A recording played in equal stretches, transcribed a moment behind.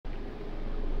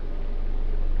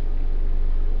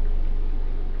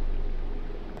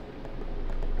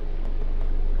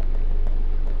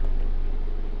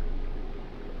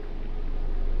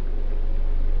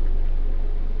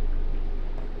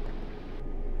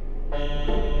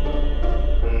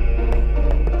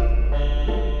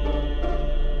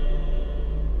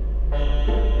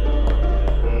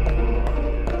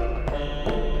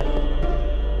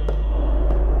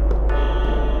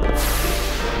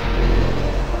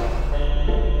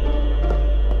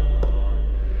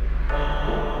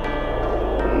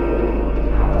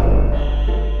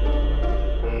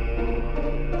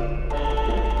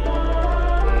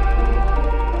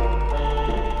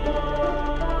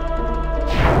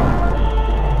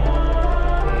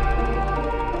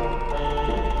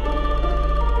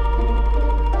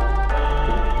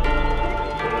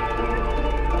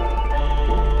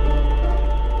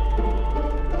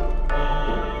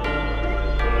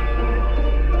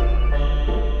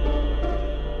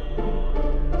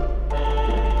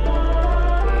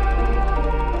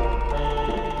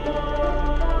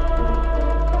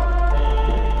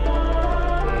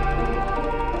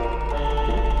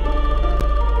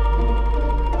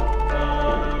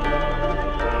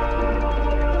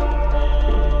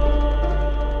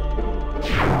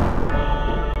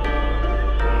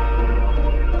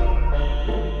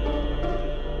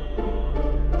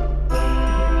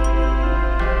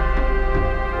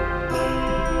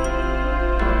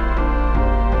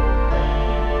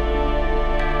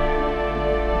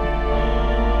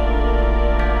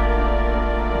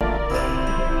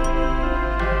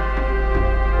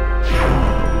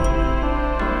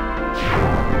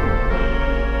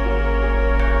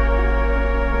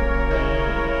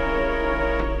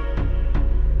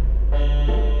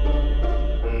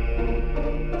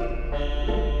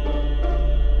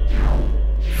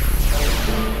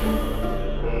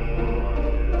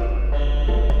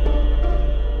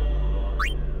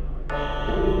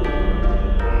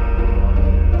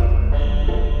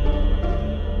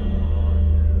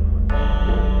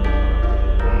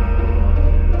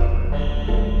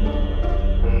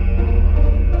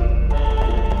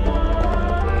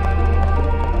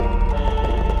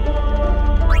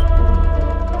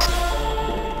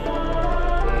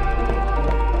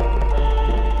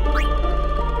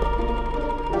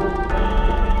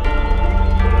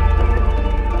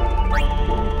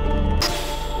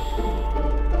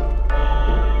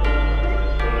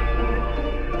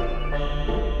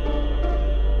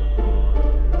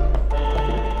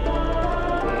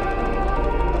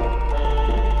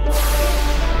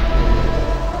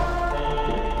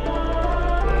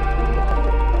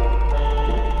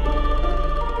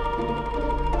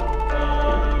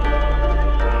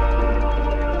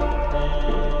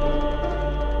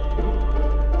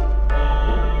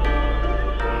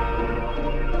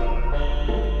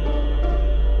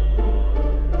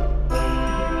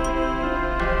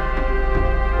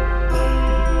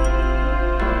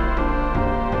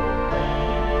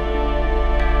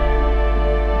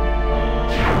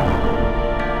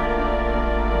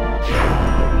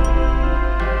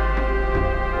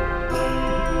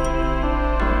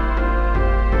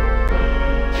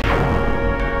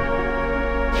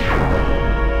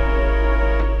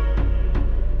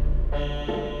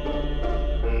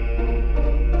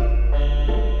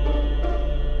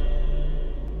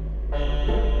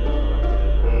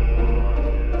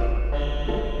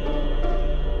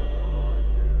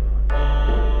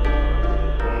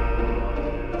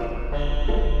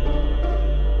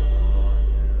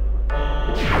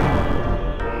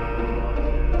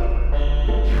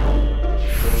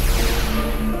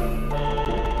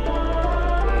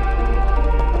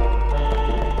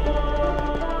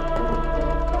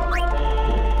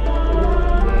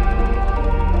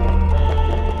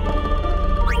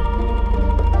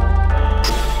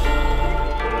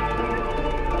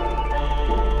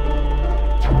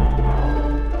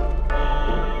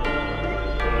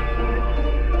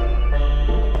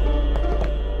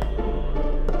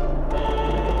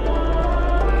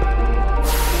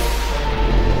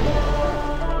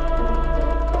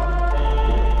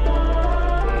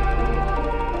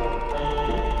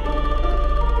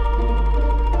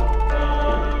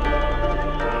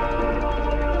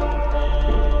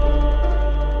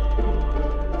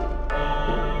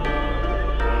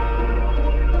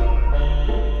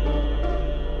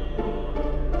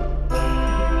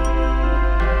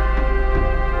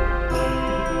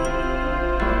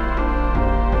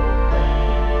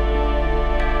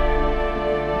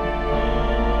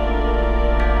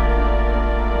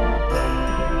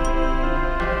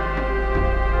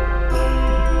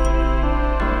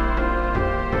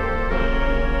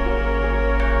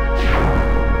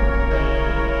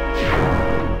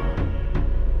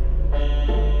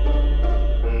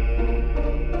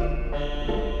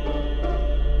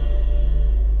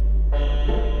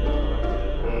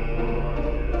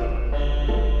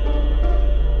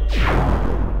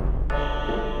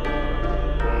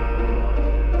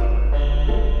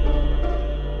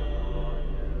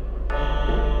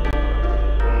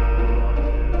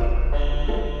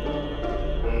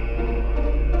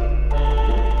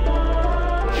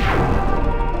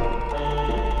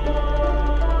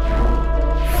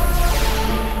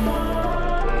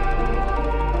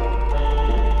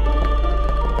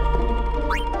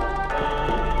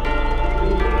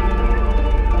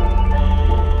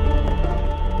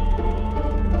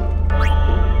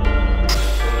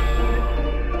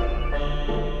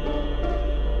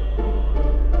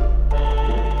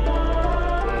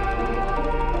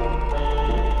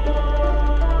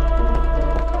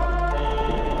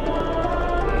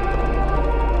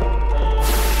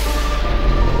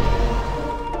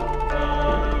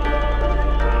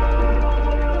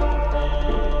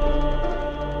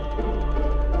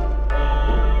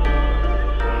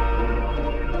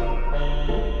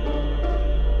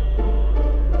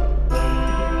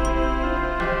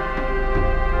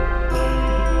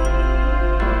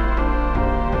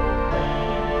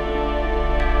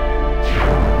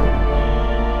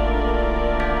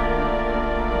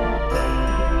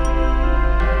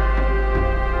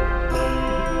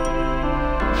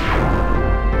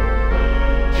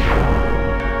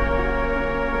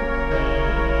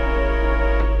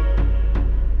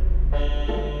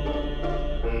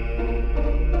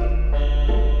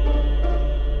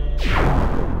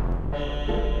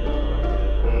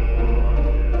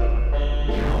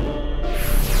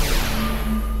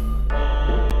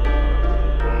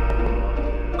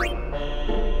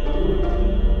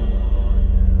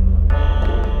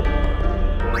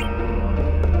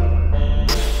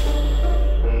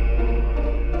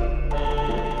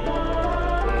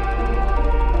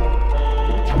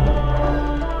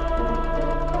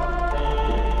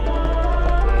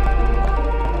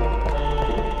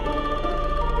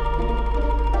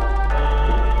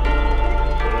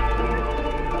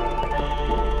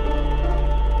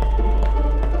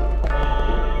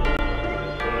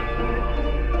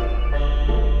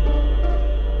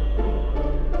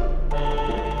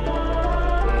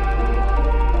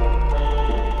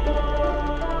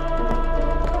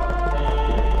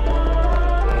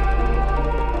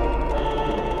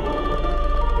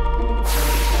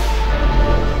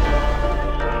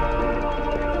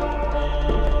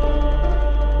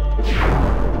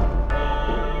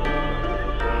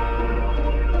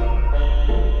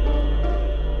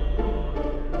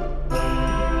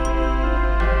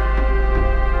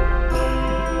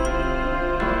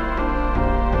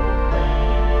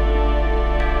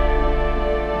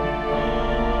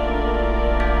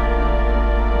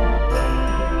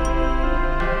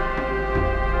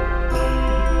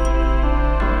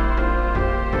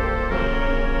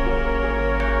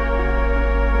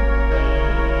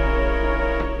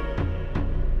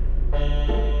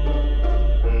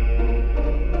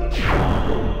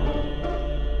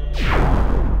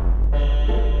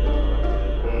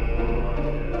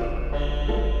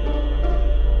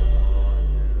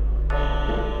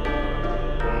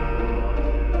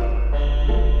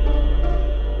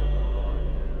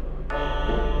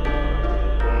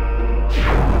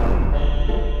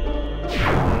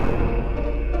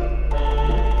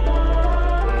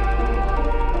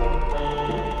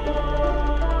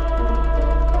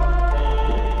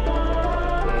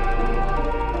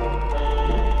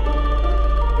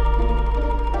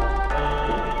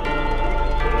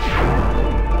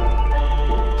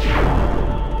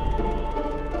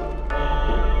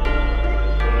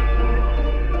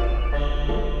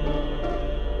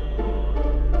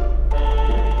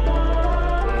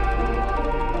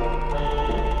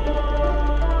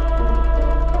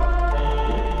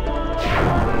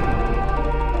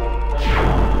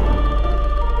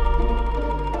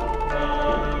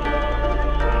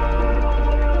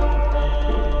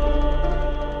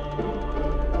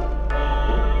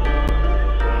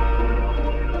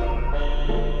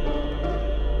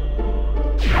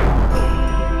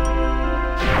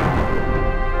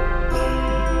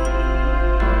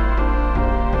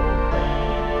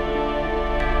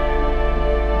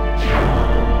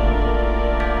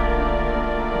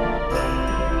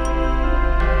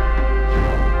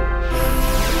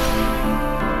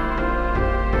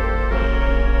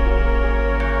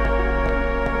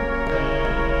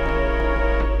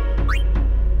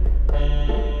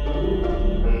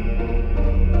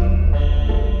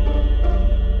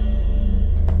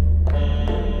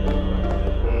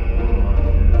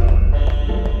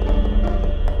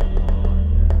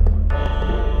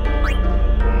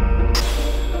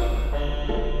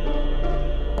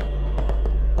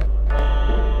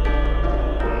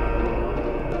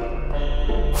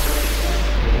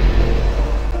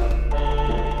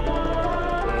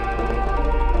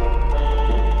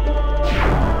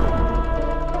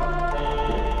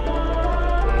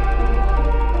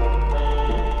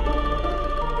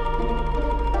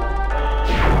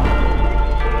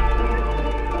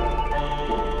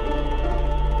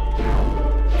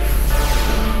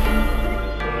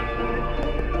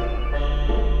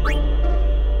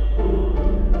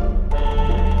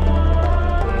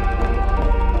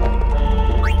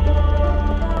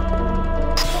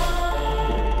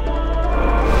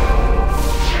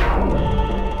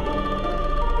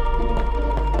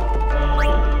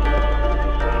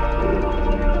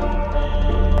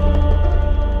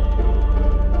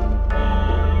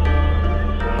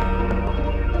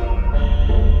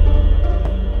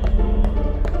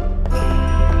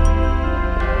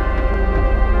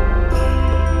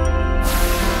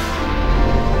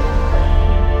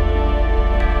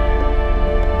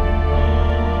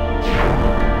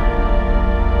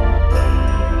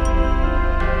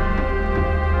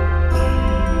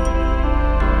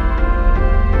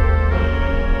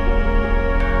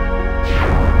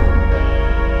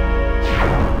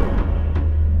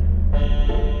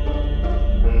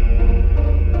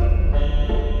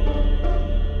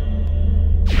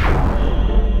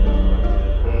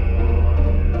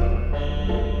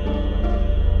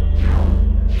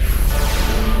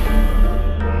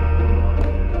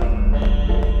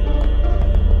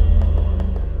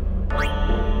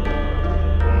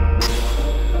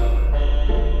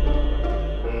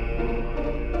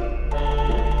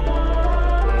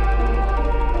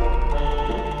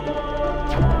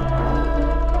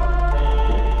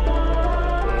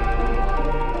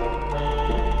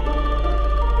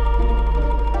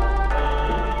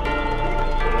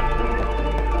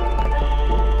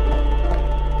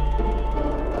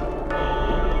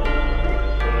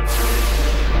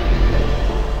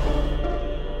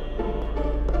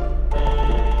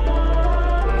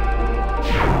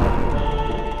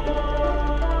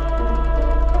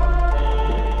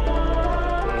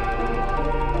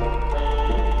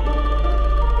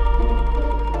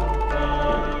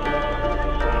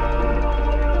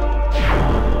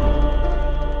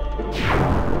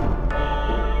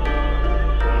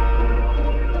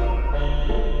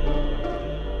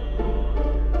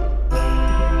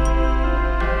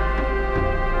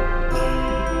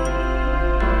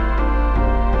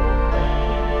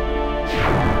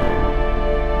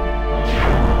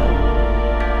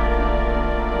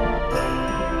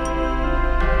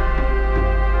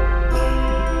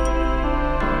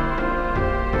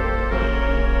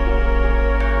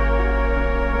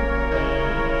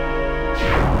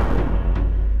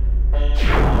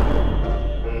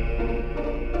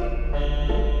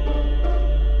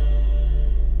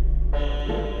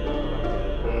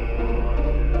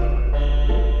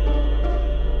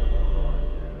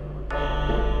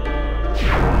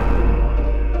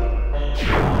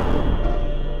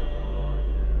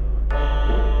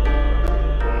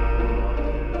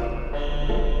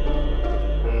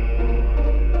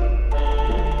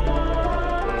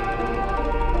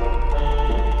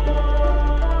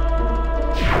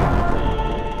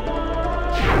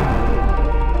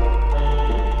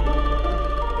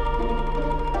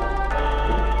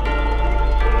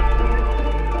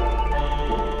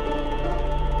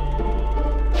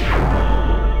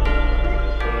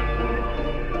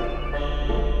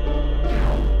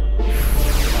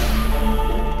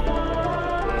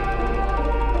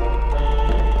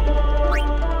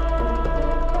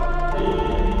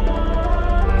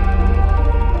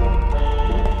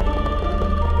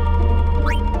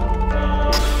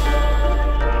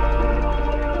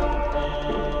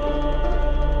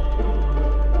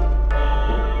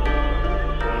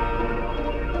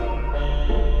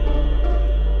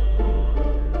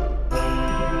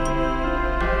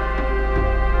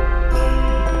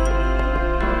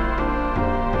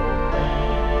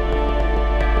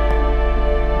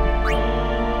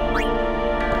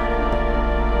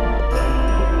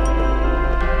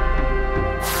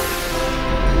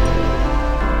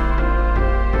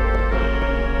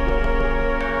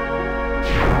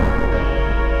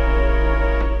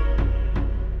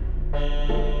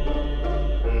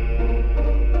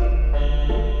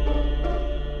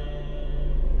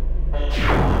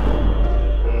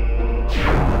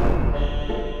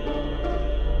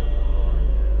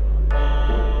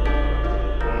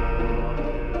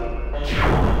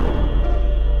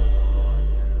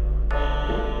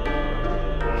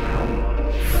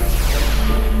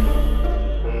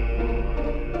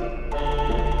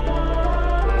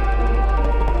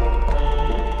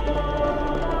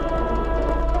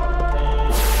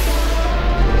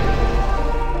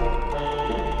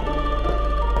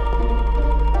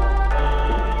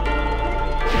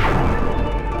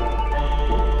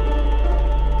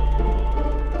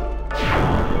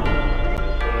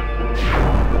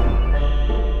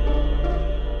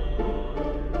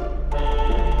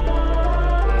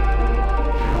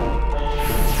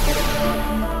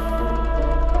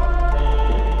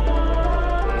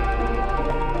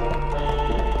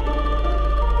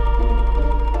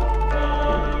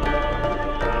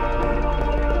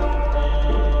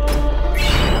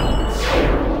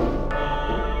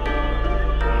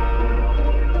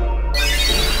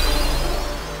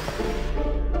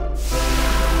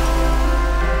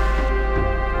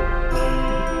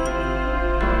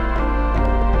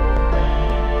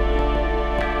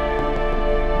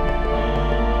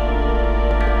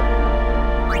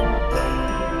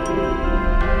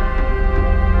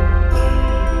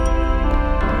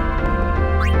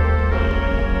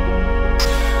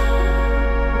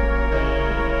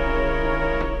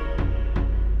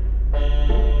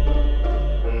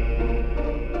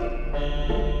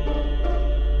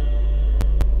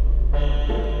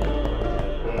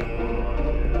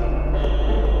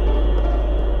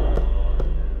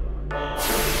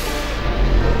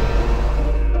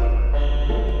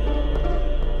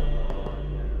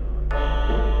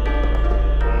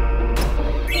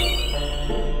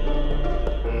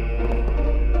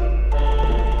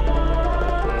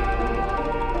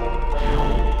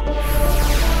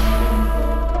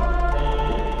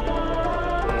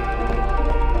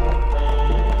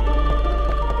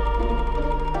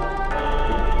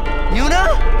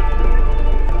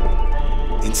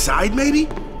inside, maybe?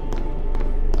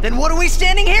 Then what are we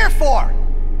standing here for?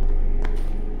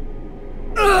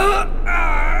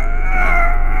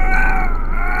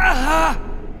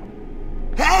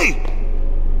 Hey!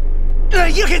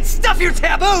 You can stuff your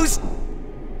taboos!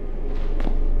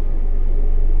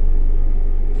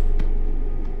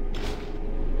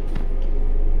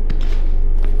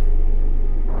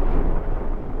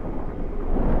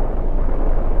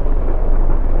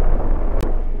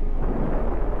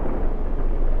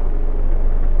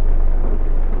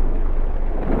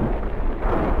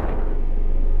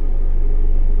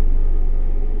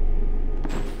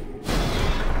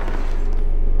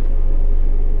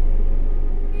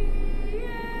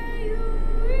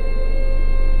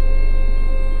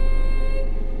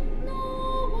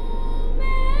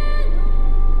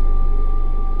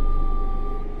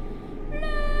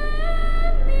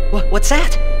 What's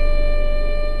that?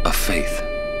 A fayth.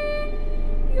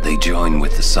 They join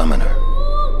with the summoner,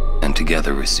 and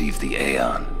together receive the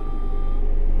aeon.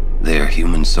 They are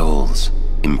human souls,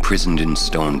 imprisoned in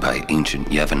stone by ancient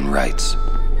Yevon rites.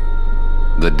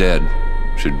 The dead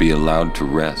should be allowed to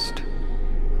rest.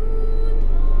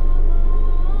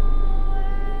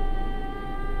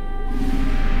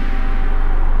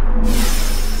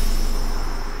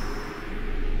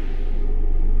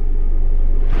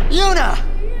 Yuna!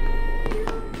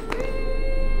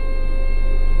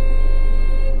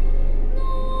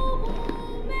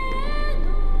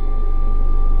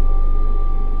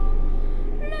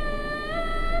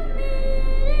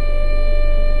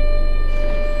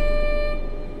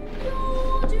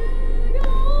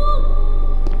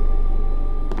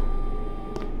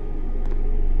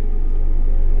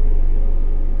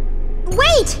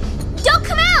 Wait! Don't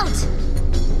come out!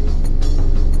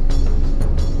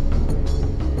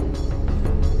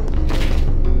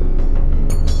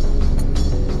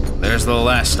 There's the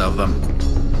last of them.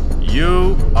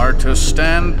 You are to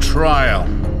stand trial.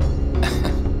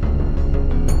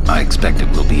 I expect it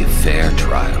will be a fair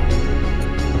trial.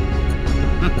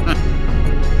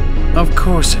 Of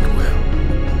course it will.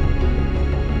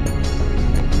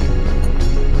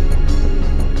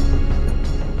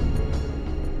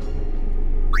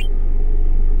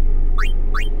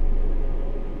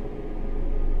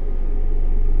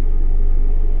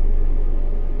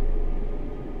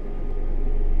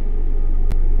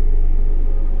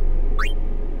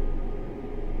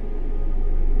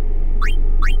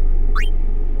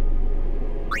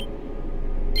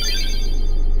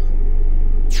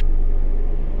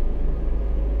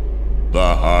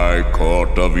 The High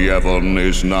Court of Yevon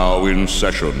is now in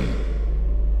session.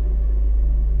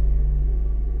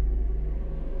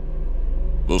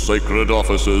 The sacred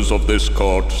officers of this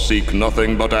court seek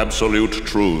nothing but absolute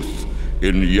truth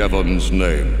in Yevon's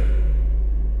name.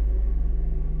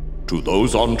 To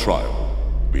those on trial,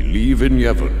 believe in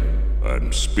Yevon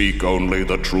and speak only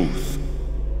the truth.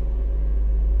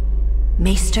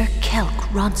 Maester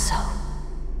Ronso.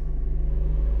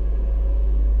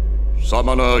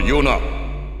 Summoner Yuna,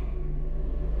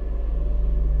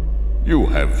 you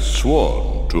have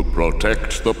sworn to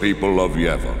protect the people of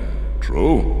Yevon,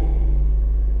 true?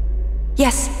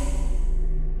 Yes.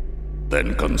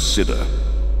 Then consider.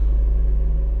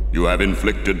 You have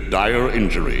inflicted dire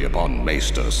injury upon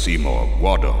Maester Seymour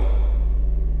Guado,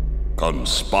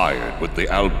 conspired with the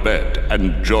Albed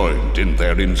and joined in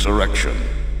their insurrection.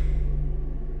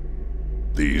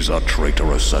 These are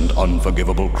traitorous and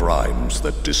unforgivable crimes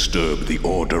that disturb the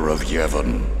order of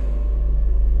Yevon.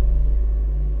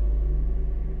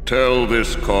 Tell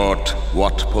this court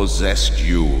what possessed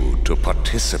you to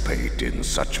participate in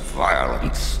such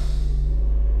violence.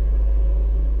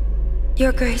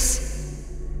 Your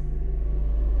Grace.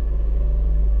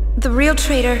 The real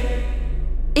traitor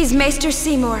is Maester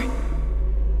Seymour.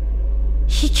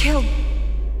 He killed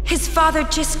his father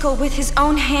Jiskel with his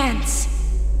own hands.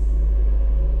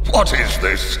 What is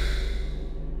this?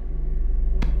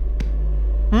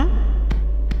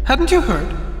 Hadn't you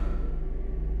heard?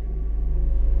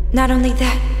 Not only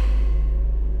that,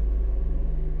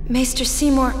 Maester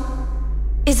Seymour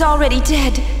is already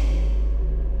dead.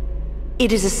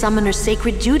 It is a summoner's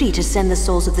sacred duty to send the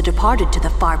souls of the departed to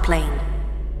the far plane.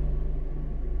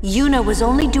 Yuna was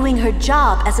only doing her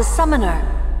job as a summoner.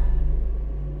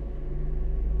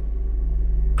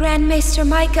 Grand Maester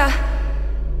Micah,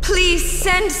 please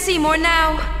send Seymour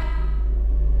now.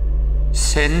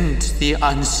 Send the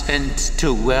unsent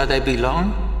to where they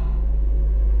belong?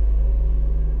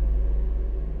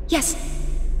 Yes.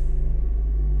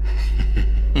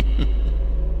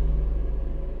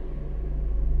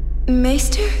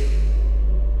 Maester?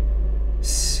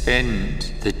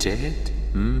 Send the dead,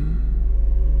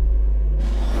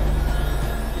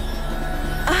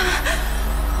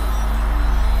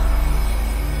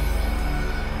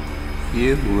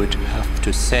 You would have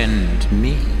to send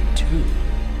me too.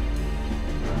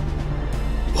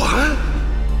 What?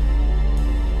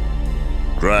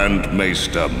 Grand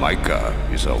Maester Micah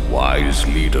is a wise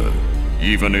leader.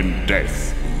 Even in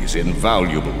death, he is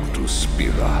invaluable to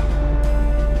Spira.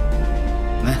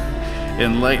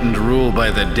 Enlightened rule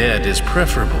by the dead is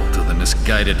preferable to the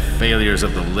misguided failures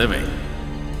of the living.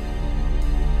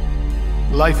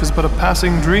 Life is but a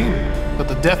passing dream, but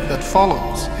the death that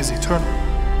follows is eternal.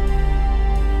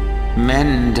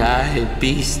 Men die,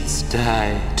 beasts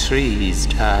die, trees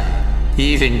die,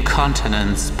 even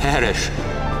continents perish.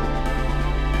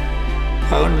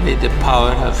 Only the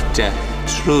power of death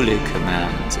truly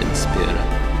commands in Spira.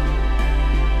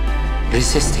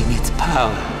 Resisting its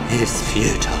power is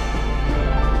futile.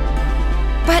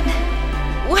 But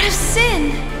what of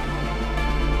sin?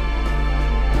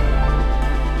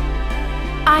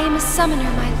 I am a summoner,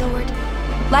 my lord,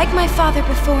 like my father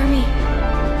before me.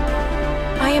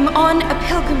 I am on a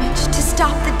pilgrimage to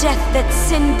stop the death that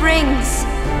sin brings.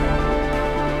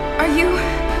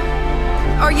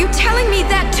 Are you telling me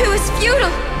that too is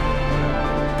futile?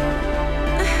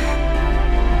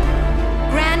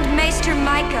 Grand Maester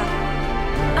Micah,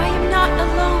 I am not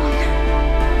alone.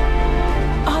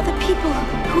 All the people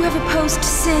who have opposed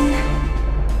sin,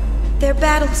 their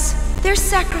battles, their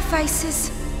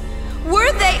sacrifices,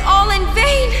 were they all in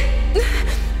vain?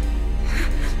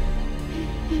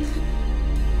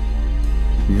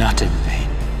 Not in vain.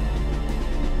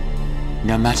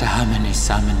 No matter how many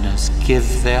summoners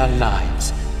give their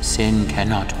lives, sin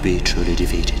cannot be truly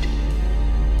defeated.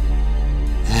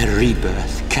 Their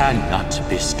rebirth cannot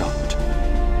be stopped.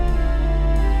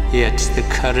 Yet the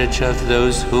courage of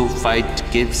those who fight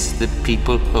gives the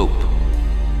people hope.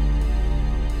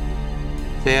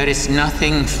 There is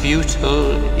nothing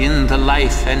futile in the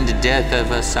life and death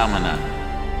of a summoner.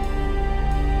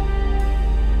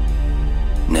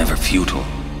 Never futile,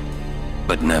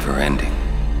 but never ending.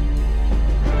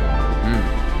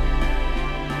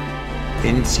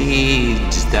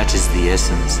 Indeed, that is the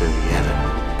essence of heaven.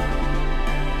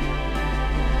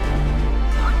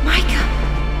 Lord Micah.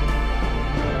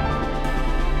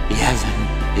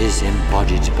 Heaven is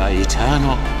embodied by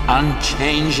eternal,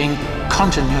 unchanging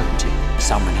continuity,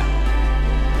 summoner.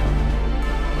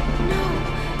 No,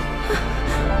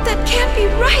 that can't be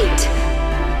right.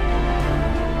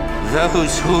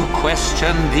 Those who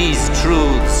question these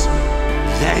truths,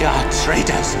 they are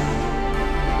traitors.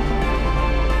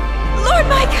 Lord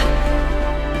Micah!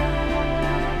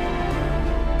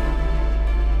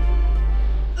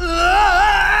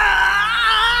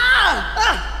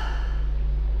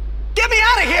 Get me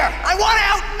out of here! I want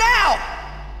out now!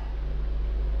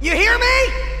 You hear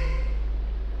me?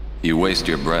 You waste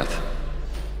your breath.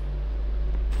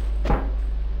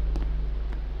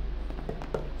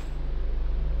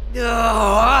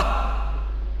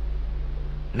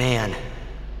 Man,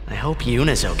 I hope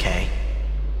Yuna's okay.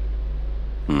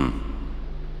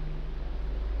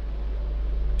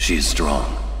 She is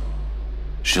strong.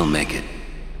 She'll make it.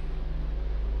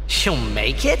 She'll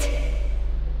make it?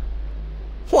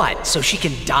 What, so she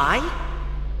can die?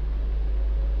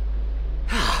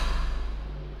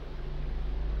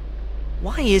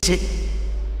 Why is it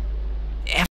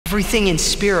everything in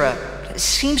Spira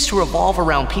seems to revolve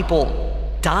around people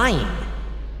dying?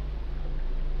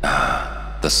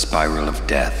 The spiral of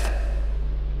death.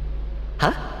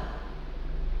 Huh?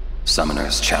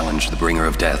 Summoners challenge the bringer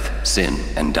of death, sin,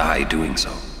 and die doing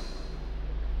so.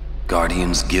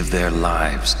 Guardians give their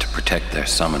lives to protect their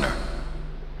summoner.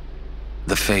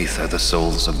 The fayth are the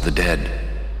souls of the dead.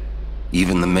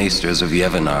 Even the maesters of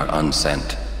Yevon are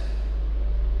unsent.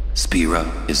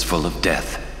 Spira is full of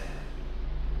death.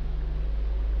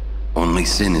 Only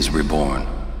sin is reborn,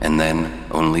 and then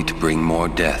only to bring more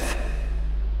death.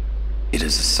 It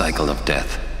is a cycle of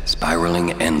death,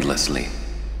 spiraling endlessly.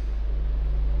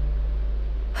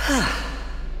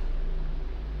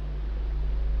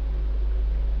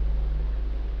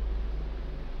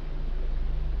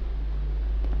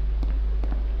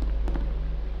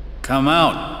 Come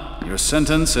out. Your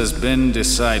sentence has been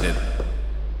decided.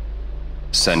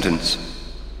 Sentence?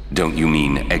 Don't you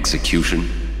mean execution?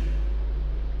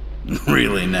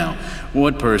 Really now,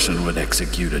 what person would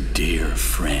execute a dear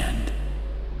friend?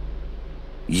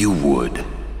 You would.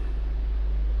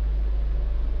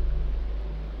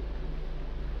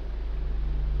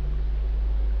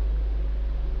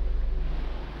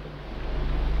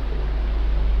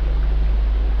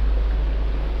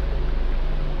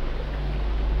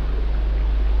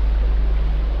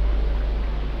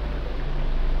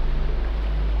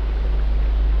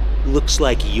 Looks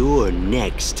like you're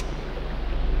next.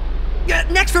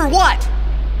 Next for what?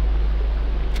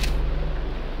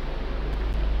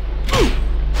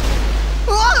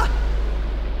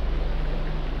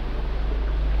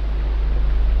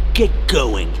 get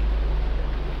going.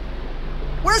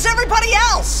 Where's everybody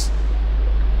else?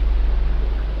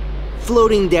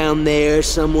 Floating down there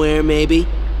somewhere, maybe?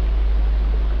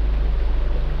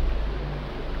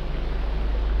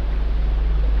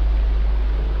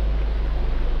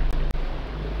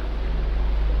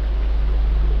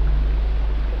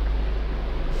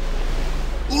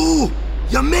 Ooh,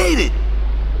 you made it!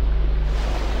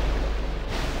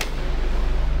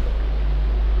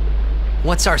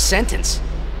 What's our sentence?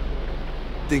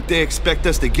 Think they expect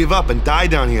us to give up and die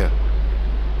down here.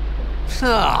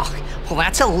 Oh, well,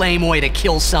 that's a lame way to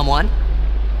kill someone.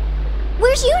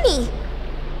 Where's Uni?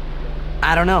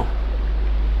 I don't know.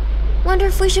 Wonder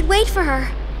if we should wait for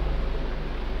her.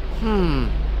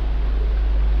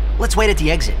 Let's wait at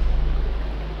the exit.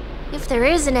 If there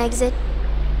is an exit.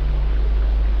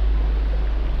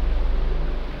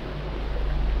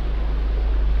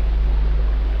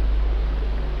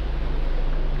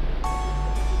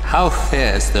 How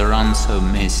fares the Ronso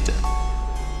Maester?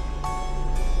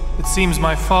 It seems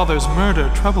my father's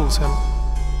murder troubles him.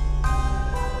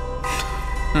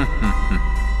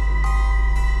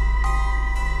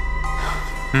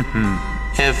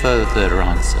 Ever the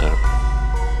Ronso.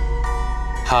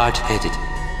 Hard-headed,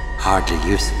 hardly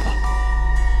useful.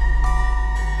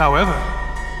 However,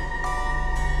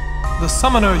 the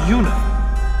summoner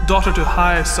Yuna, daughter to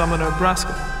High Summoner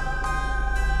Braska,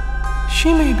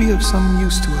 she may be of some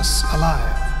use to us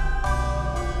alive.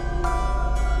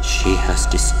 She has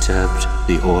disturbed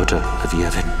the order of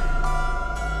Yevon.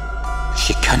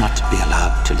 She cannot be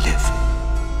allowed to live.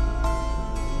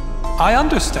 I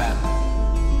understand.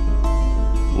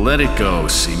 Let it go,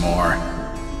 Seymour.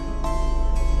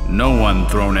 No one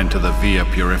thrown into the Via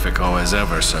Purifico has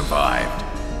ever survived.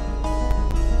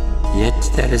 Yet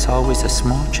there is always a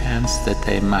small chance that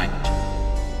they might.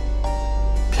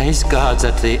 Place guards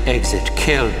at the exit.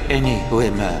 Kill any who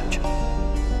emerge.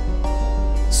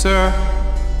 Sir,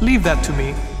 leave that to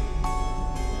me.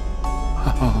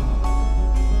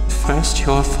 First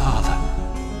your father,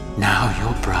 now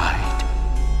your bride.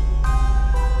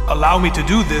 Allow me to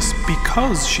do this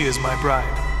because she is my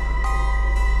bride.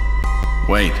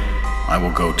 Wait, I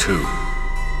will go too.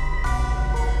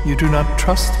 You do not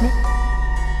trust me?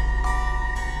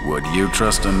 Would you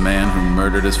trust a man who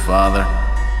murdered his father?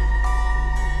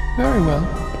 Very well.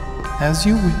 As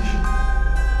you wish.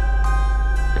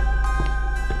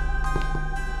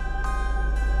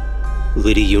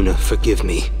 Lady Yuna, forgive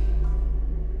me.